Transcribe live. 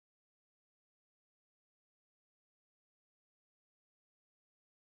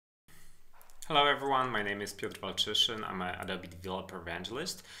Hello everyone, my name is Piotr Walczysyn. I'm an Adobe Developer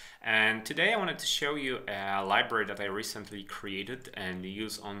Evangelist, and today I wanted to show you a library that I recently created and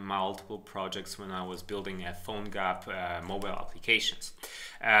use on multiple projects when I was building a PhoneGap mobile applications.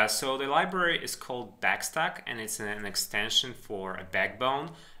 So the library is called BackStack, and it's an extension for a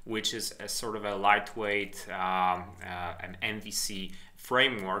Backbone, which is a sort of a lightweight an MVC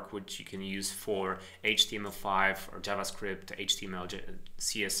framework which you can use for HTML5 or JavaScript, HTML,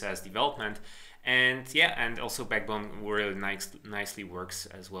 CSS development. And yeah, and also Backbone really nicely works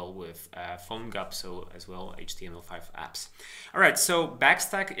as well with PhoneGap, so as well HTML5 apps. All right, so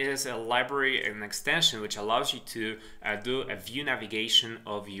Backstack is a library, an extension which allows you to do a view navigation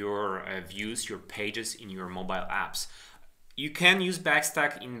of your views, your pages in your mobile apps. You can use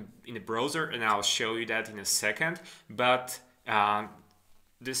Backstack in the browser, and I'll show you that in a second, but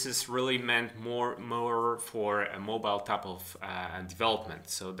this is really meant more for a mobile type of development.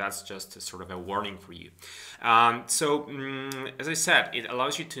 So that's just a sort of a warning for you. As I said, it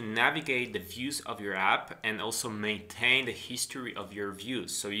allows you to navigate the views of your app and also maintain the history of your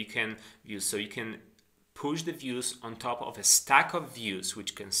views. So you can push the views on top of a stack of views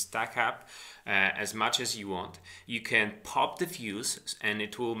which can stack up as much as you want. You can pop the views and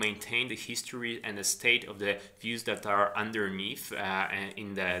it will maintain the history and the state of the views that are underneath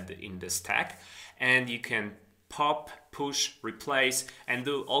in the stack, and you can pop, push, replace, and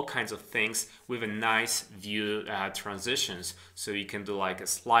do all kinds of things with a nice view transitions. So you can do like a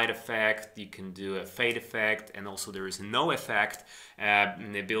slide effect, you can do a fade effect, and also there is no effect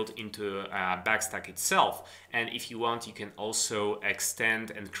built into Backstack itself. And if you want, you can also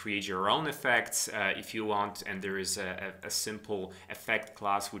extend and create your own effects if you want, and there is a simple effect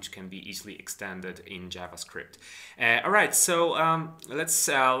class which can be easily extended in JavaScript. All right, so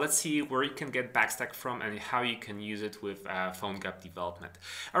let's see where you can get Backstack from and how you can use it with PhoneGap development.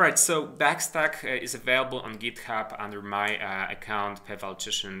 All right, so Backstack is available on GitHub under my account,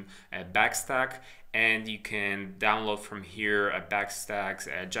 Walczysyn Backstack, and you can download from here a Backstack's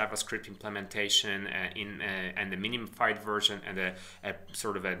JavaScript implementation and the minified version and a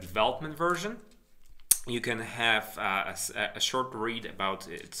sort of a development version. You can have a short read about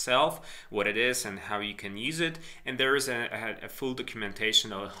itself, what it is and how you can use it, and there is a full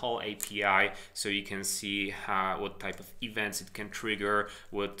documentation of the whole API, so you can see what type of events it can trigger,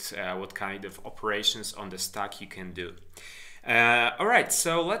 what kind of operations on the stack you can do. All right,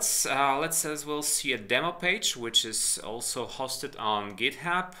 so let's as well see a demo page, which is also hosted on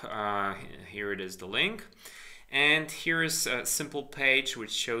GitHub. Here it is, the link. And here is a simple page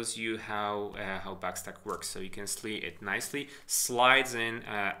which shows you how Backstack works. So you can see it nicely slides in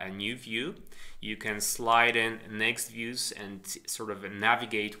a new view. You can slide in next views and sort of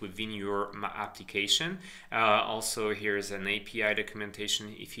navigate within your application. Also, here is an API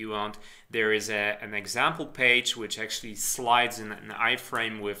documentation if you want. There is an example page which actually slides in an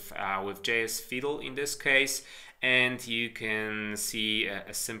iframe with JS Fiddle in this case. And you can see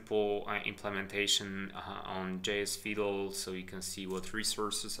a simple implementation on JS Fiddle, so you can see what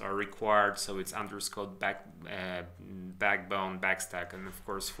resources are required. So it's underscored Backbone, Backstack, and of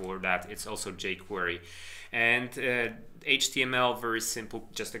course for that it's also jQuery. And HTML, very simple,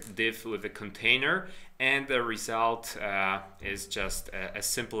 just a div with a container, and the result is just a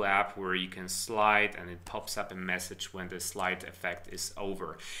simple app where you can slide and it pops up a message when the slide effect is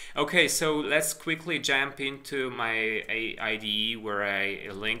over. Okay, so let's quickly jump into my IDE where I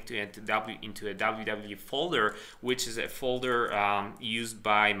linked into a www folder, which is a folder used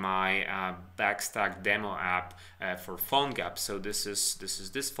by my Backstack demo app for PhoneGap. So this is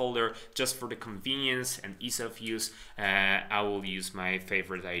this folder just for the convenience and ease of use. I will use my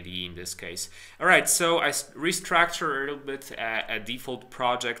favorite IDE in this case. All right, so I restructure a little bit a default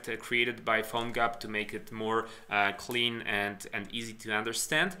project created by PhoneGap to make it more clean and easy to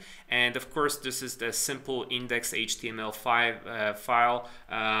understand. And of course, this is the simple index HTML5 file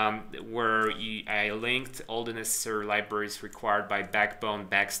where I linked all the necessary libraries required by Backbone,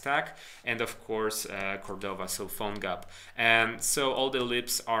 Backstack, and of course Cordova, so PhoneGap. So all the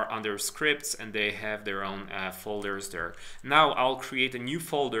libs are under scripts and they have their own folders there. Now I'll create a new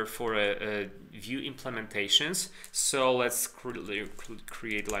folder for a view implementations. So let's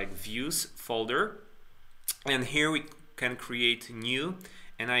create like views folder, and here we can create new,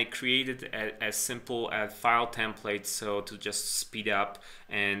 and I created a simple file template so to just speed up,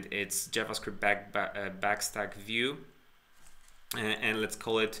 and it's JavaScript Backstack view, and let's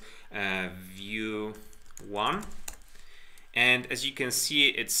call it view 1. And as you can see,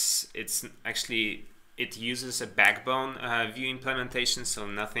 it's actually it uses a Backbone view implementation, so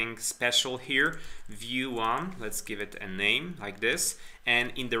nothing special here. View 1, let's give it a name like this,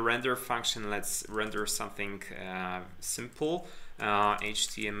 and in the render function, let's render something simple,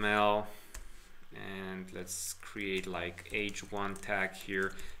 HTML, and let's create like h1 tag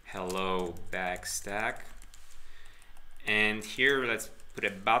here, hello BackStack, and here let's put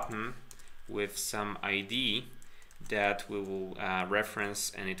a button with some ID that we will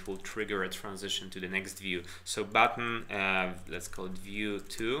reference, and it will trigger a transition to the next view. So button, let's call it view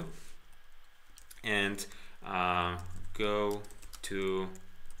 2, and go to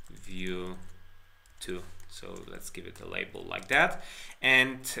view 2. So let's give it a label like that.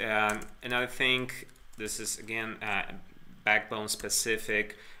 And another thing, this is again Backbone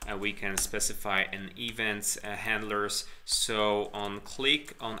specific. We can specify an events handlers. So on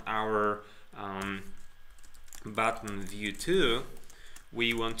click on our button view 2,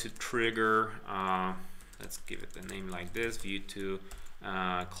 we want to trigger, let's give it a name like this, view 2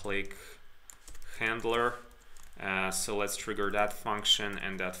 click handler. So let's trigger that function,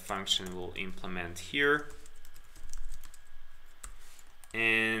 and that function will implement here.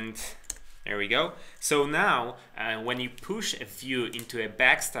 And there we go. So now when you push a view into a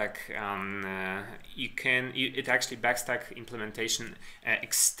BackStack, it actually BackStack implementation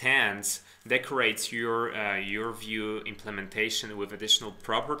extends, decorates your view implementation with additional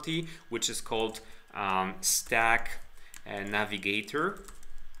property, which is called Stack Navigator.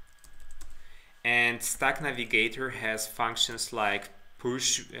 And Stack Navigator has functions like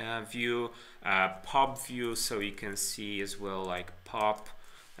push view, pop view, so you can see as well like pop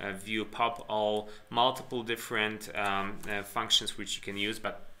view, pop all, multiple different functions which you can use,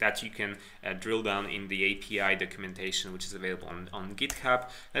 but that you can drill down in the API documentation, which is available on GitHub.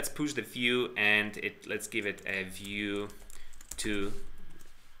 Let's push the view, and let's give it a view to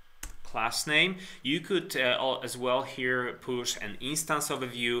class name. You could as well here push an instance of a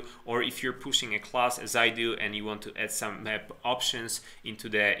view, or if you're pushing a class as I do and you want to add some options into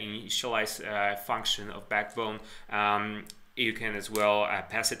the initialize function of Backbone, you can as well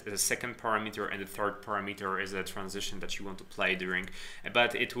pass it as a second parameter, and the third parameter is a transition that you want to play during,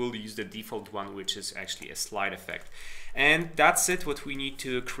 but it will use the default one, which is actually a slide effect. And that's it, what we need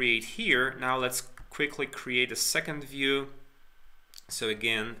to create here. Now let's quickly create a second view. So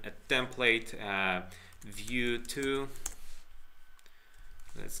again, a template, view 2,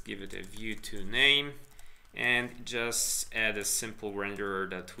 let's give it a view 2 name, and just add a simple renderer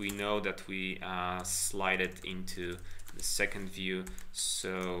that we know that we slide it into the second view.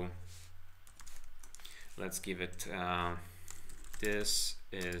 So let's give it, this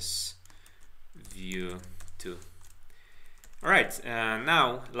is view 2. All right,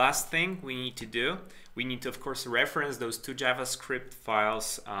 now last thing we need to do, we need to of course reference those two JavaScript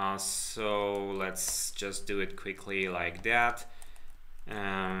files. So let's just do it quickly like that.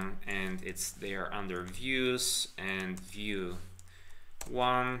 And it's there under views and view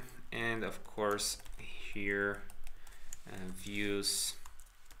 1, and of course here views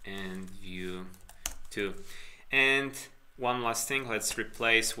and view 2. And one last thing, let's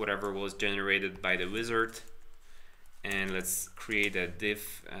replace whatever was generated by the wizard, and let's create a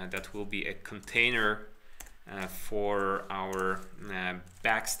div that will be a container for our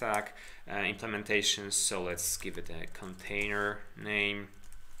BackStack implementation. So let's give it a container name.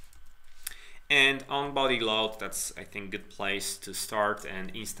 And on body load, that's I think good place to start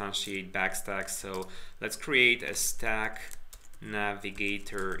and instantiate BackStack. So let's create a Stack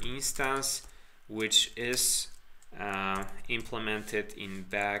Navigator instance, which is implemented in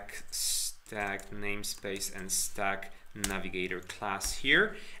BackStack namespace and Stack Navigator class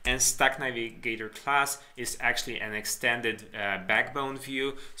here. And Stack Navigator class is actually an extended Backbone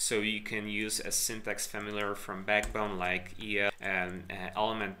view, so you can use a syntax familiar from Backbone like EL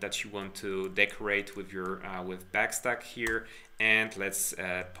element that you want to decorate with your with BackStack here, and let's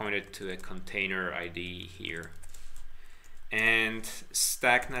point it to a container ID here. And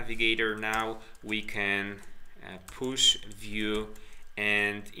Stack Navigator, now we can push view,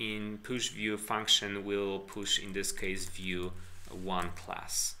 and in push view function we'll push in this case view 1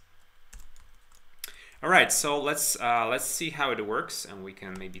 class. All right, so let's see how it works, and we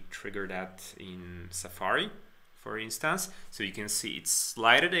can maybe trigger that in Safari, for instance. So you can see it's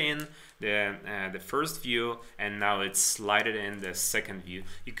slided in the first view, and now it's slided in the second view.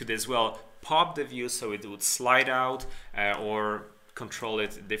 You could as well pop the view so it would slide out, or control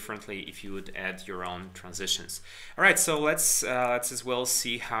it differently if you would add your own transitions. All right, so let's as well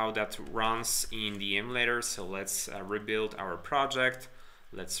see how that runs in the emulator. So let's rebuild our project.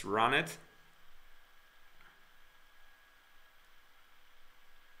 Let's run it.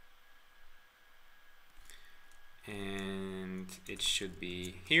 and it should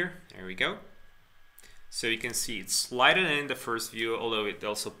be here. There we go. So you can see it's slided in the first view, although it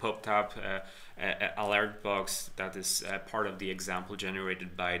also popped up an alert box that is part of the example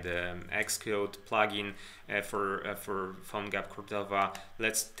generated by the Xcode plugin for PhoneGap Cordova.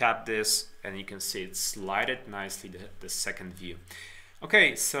 Let's tap this, and you can see it's slided nicely the second view.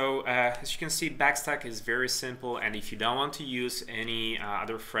 Okay, so as you can see, BackStack is very simple, and if you don't want to use any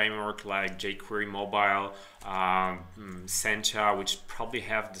other framework like jQuery Mobile, Sencha, which probably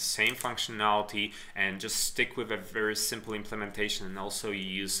have the same functionality, and just stick with a very simple implementation, and also you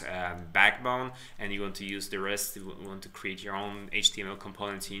use Backbone, and you want to use the rest, you want to create your own HTML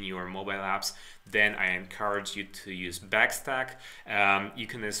components in your mobile apps, then I encourage you to use BackStack. You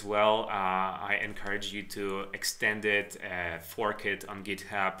can as well, I encourage you to extend it, fork it on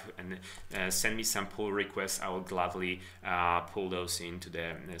GitHub, and send me some pull requests. I will gladly pull those into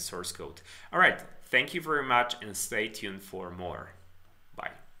the source code. All right, thank you very much, and stay tuned for more.